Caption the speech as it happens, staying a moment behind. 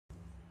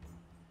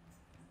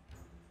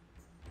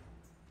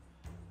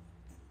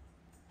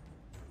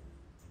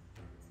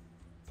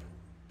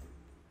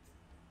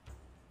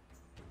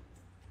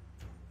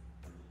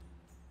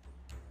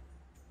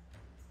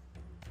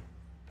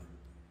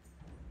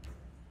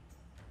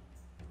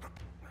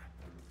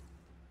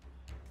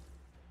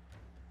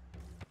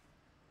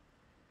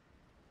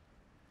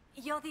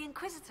You're the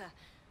Inquisitor.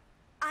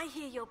 I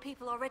hear your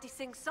people already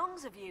sing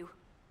songs of you.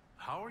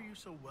 How are you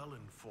so well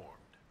informed?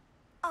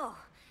 Oh,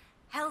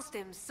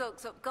 Hellstim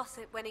soaks up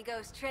gossip when he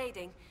goes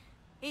trading.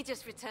 He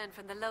just returned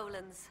from the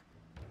lowlands.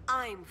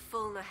 I'm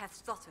Fulna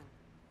Hethstotton,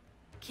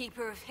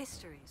 Keeper of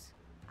Histories,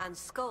 and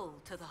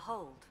Skald to the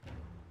Hold.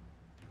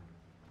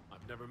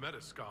 I've never met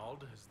a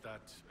Skald. Is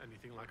that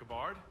anything like a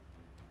bard?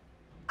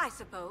 I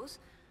suppose.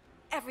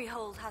 Every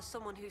hold has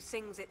someone who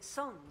sings its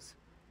songs.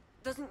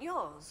 Doesn't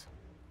yours?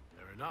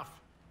 Fair enough.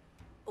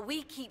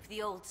 We keep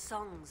the old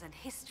songs and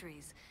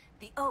histories,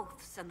 the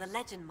oaths and the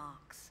legend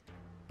marks.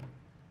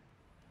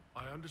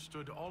 I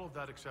understood all of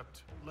that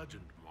except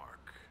legend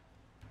mark.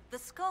 The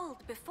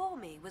Skald before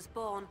me was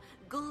born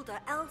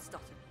Gulda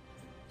Elsdotten.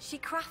 She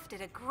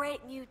crafted a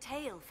great new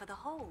tale for the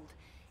hold.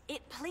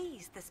 It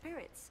pleased the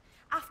spirits.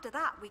 After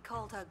that, we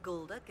called her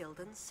Gulda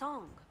Gildan's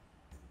Song.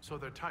 So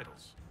they're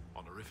titles,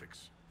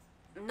 honorifics.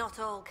 Not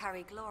all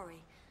carry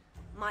glory.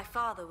 My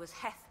father was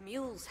Heth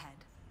Mule's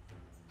Head.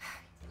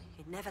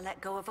 He'd never let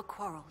go of a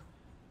quarrel.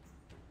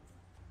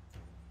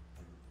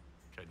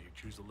 Can you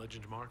choose a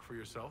legend mark for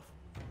yourself?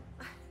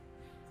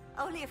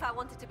 Only if I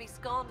wanted to be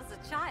scorned as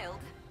a child.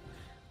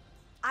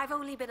 I've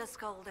only been a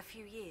Skald a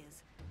few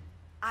years.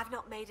 I've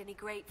not made any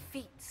great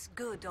feats,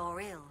 good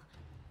or ill.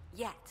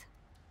 Yet.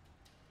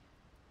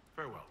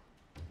 Farewell.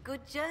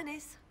 Good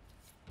journeys.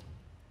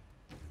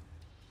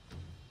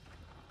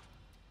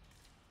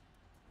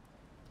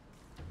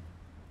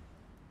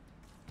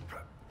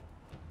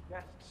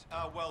 Guests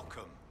are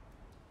welcome,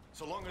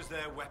 so long as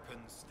their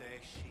weapons stay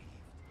sheathed.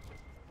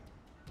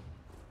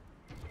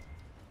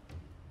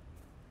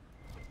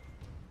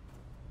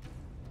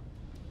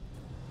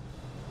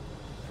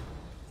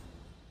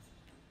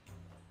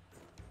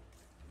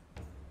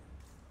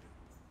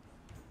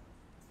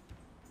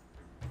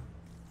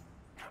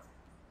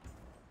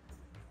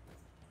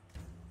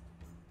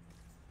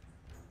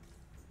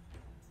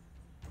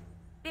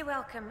 Be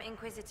welcome,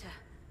 Inquisitor.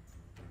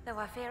 Though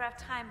I fear I've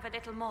time for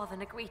little more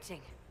than a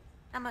greeting.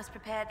 I must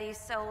prepare these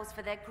souls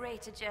for their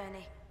greater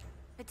journey,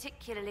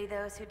 particularly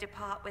those who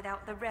depart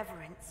without the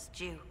reverence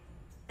due.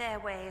 Their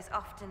way is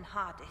often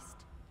hardest.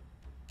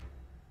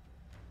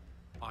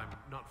 I'm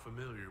not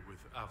familiar with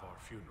Avar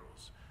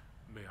funerals.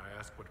 May I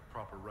ask what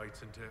proper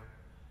rites entail?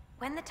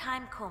 When the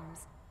time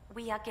comes,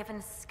 we are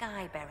given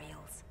sky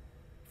burials.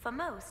 For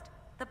most,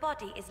 the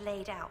body is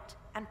laid out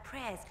and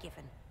prayers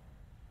given.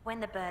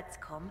 When the birds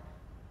come,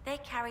 they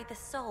carry the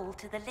soul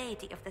to the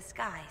Lady of the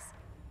Skies.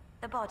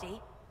 The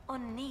body,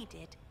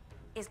 unneeded,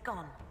 is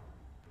gone.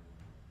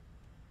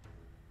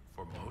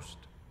 For most?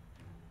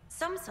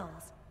 Some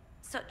souls,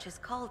 such as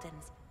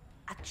Calden's,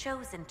 are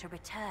chosen to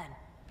return.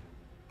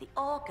 The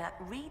augur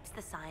reads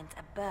the signs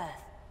at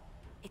birth.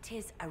 It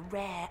is a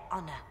rare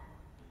honor.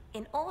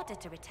 In order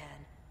to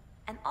return,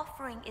 an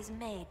offering is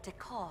made to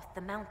Korth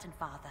the Mountain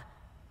Father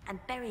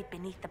and buried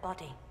beneath the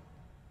body.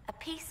 A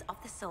piece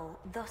of the soul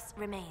thus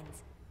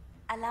remains,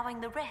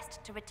 allowing the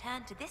rest to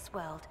return to this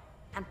world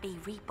and be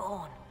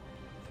reborn.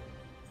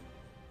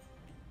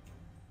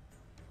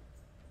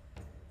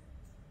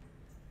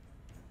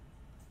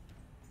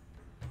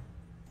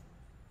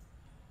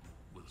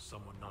 Will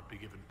someone not be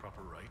given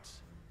proper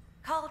rites?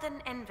 Calden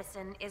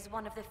Enverson is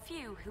one of the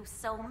few whose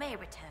soul may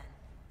return.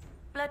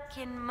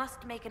 Bloodkin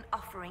must make an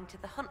offering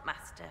to the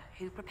Huntmaster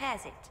who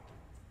prepares it.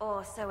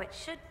 Or so it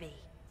should be.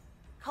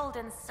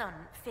 Calden's son,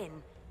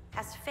 Finn,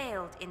 has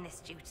failed in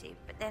this duty,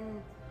 but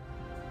then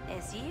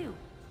there's you.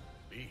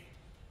 Me?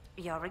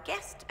 You're a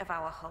guest of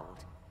our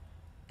hold.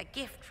 A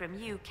gift from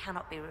you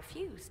cannot be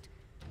refused.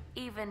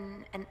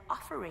 Even an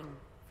offering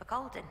for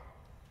Calden.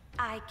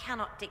 I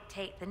cannot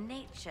dictate the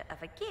nature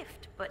of a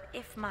gift, but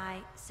if my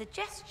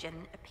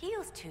suggestion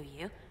appeals to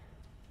you,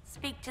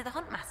 speak to the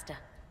Huntmaster.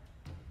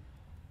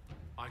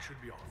 I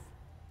should be off.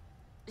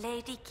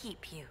 Lady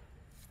keep you.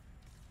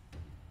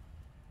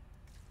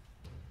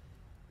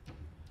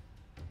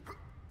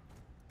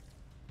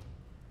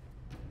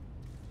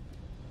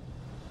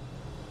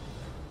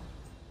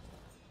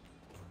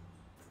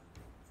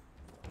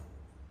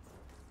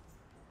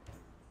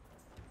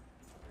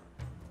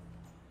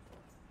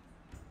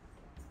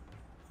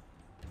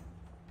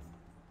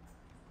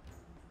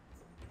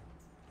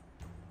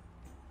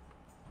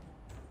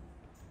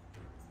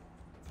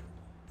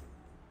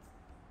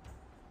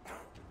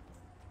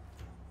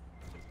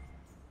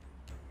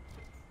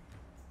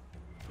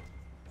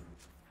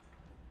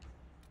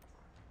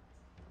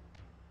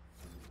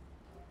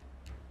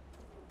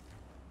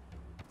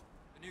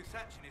 The new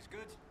thatching is good.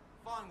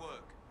 Fine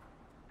work.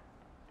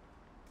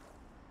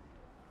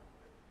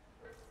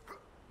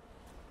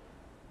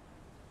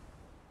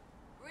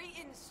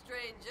 Greetings,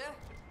 stranger.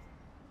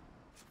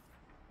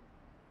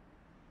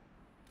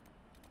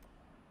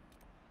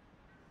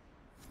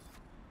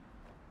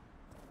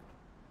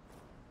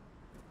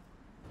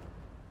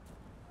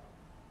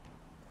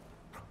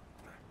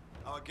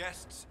 Our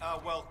guests are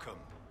welcome,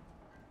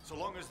 so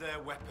long as their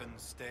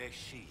weapons stay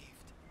sheathed.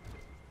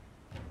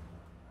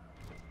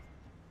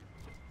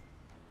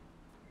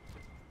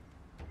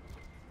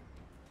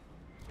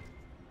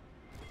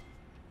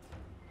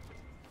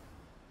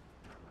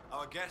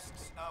 Our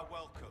guests are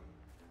welcome.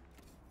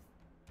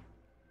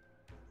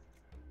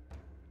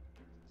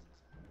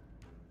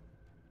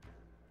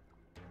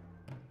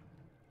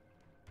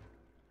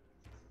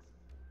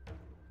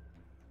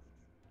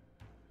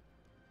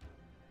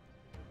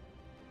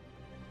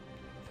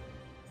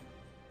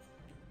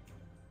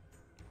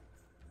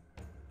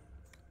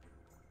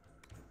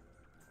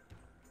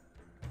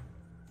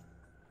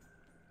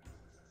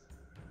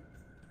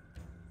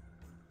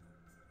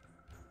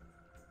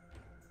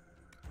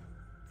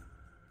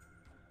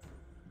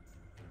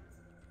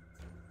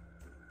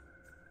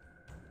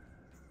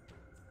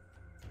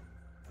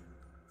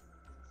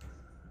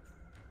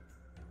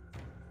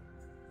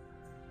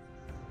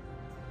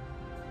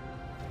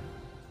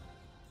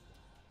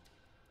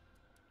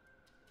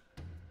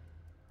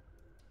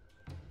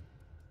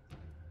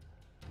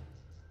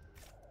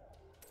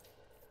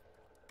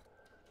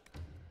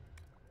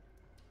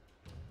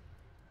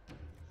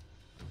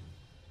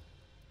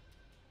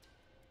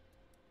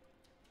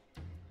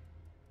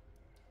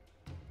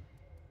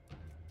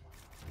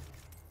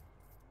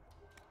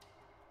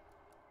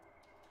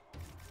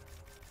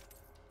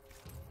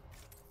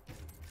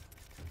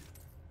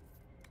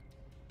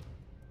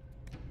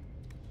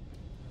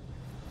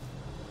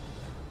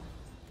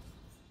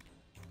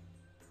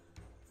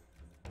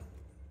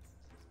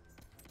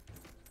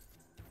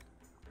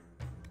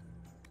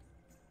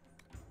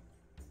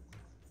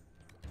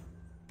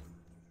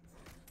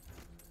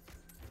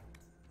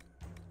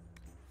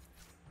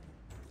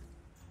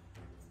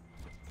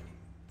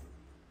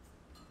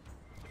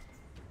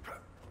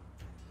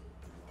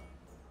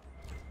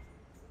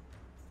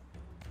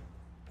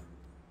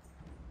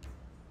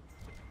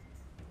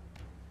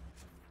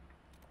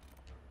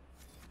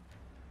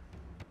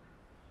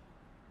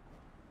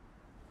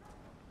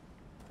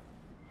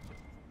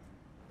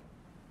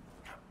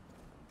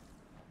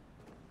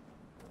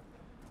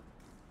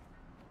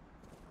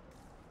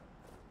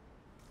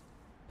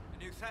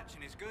 The new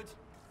thatching is good.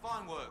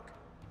 Fine work.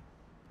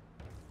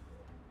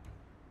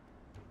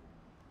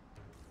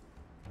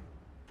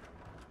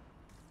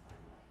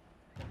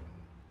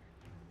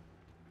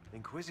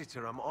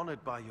 Inquisitor, I'm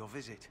honored by your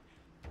visit.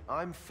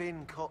 I'm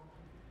Finn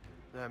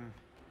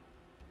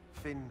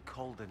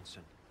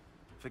Coldenson.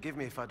 Forgive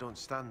me if I don't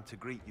stand to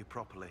greet you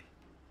properly.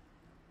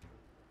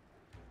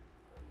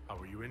 How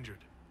were you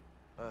injured?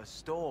 A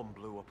storm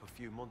blew up a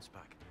few months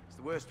back. It's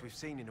the worst we've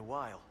seen in a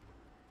while.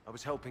 I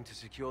was helping to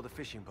secure the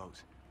fishing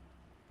boats.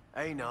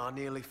 Einar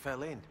nearly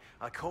fell in.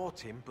 I caught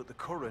him, but the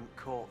current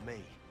caught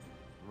me.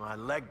 My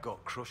leg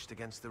got crushed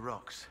against the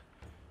rocks.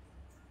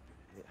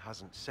 It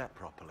hasn't set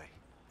properly.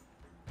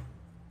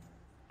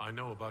 I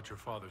know about your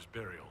father's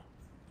burial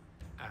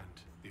and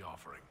the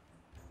offering.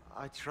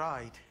 I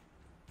tried.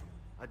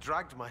 I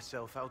dragged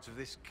myself out of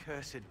this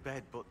cursed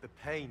bed, but the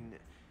pain...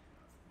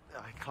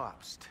 I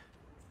collapsed.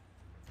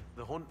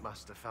 The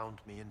Huntmaster found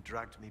me and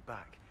dragged me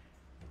back.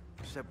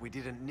 Said we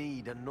didn't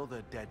need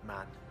another dead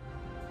man.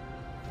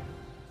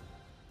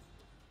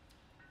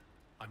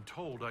 I'm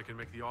told I can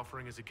make the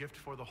offering as a gift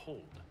for the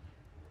Hold.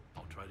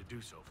 I'll try to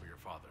do so for your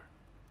father.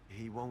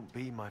 He won't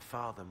be my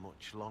father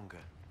much longer.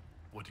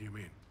 What do you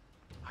mean?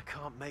 I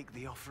can't make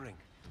the offering.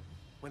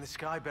 When the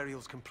sky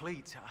burial's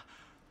complete,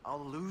 I'll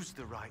lose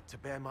the right to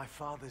bear my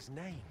father's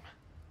name.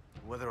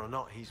 Whether or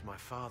not he's my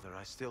father,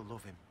 I still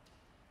love him.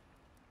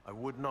 I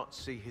would not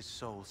see his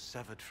soul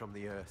severed from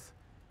the earth,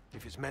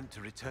 if it's meant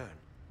to return.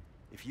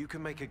 If you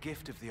can make a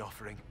gift of the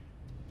offering,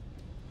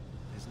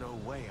 there's no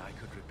way I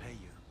could repay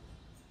you.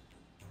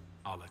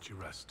 I'll let you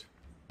rest.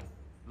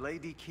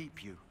 Lady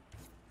keep you.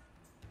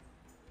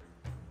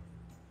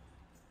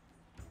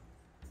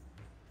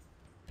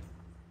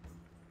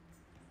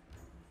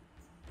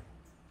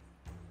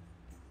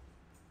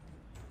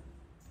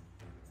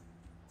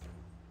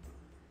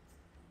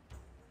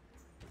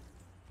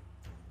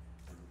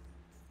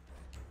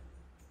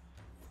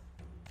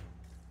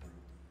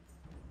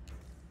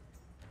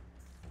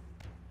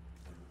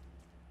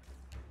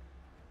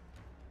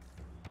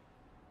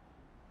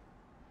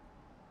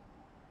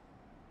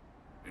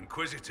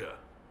 Inquisitor,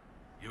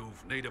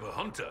 you've need of a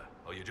hunter,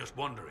 or you're just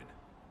wandering?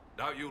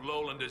 Doubt you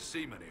lowlanders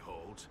see many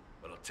holds,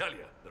 but I'll tell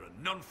you, there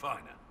are none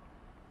finer.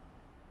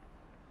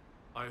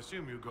 I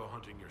assume you go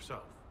hunting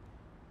yourself.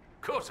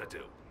 Of course I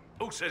do.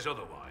 Who says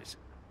otherwise?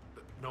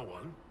 No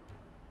one.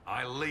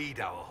 I lead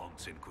our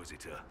hunts,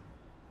 Inquisitor.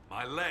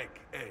 My leg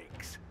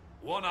aches.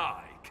 One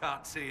eye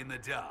can't see in the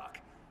dark,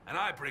 and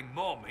I bring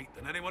more meat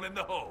than anyone in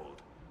the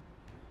hold.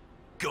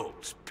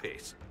 Goat's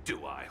piss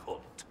do I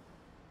hunt.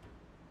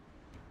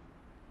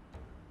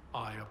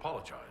 I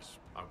apologize.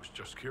 I was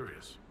just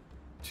curious.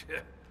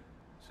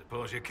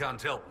 Suppose you can't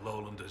help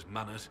lowlanders'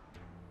 manners.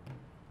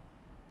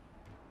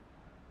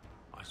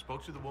 I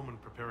spoke to the woman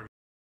preparing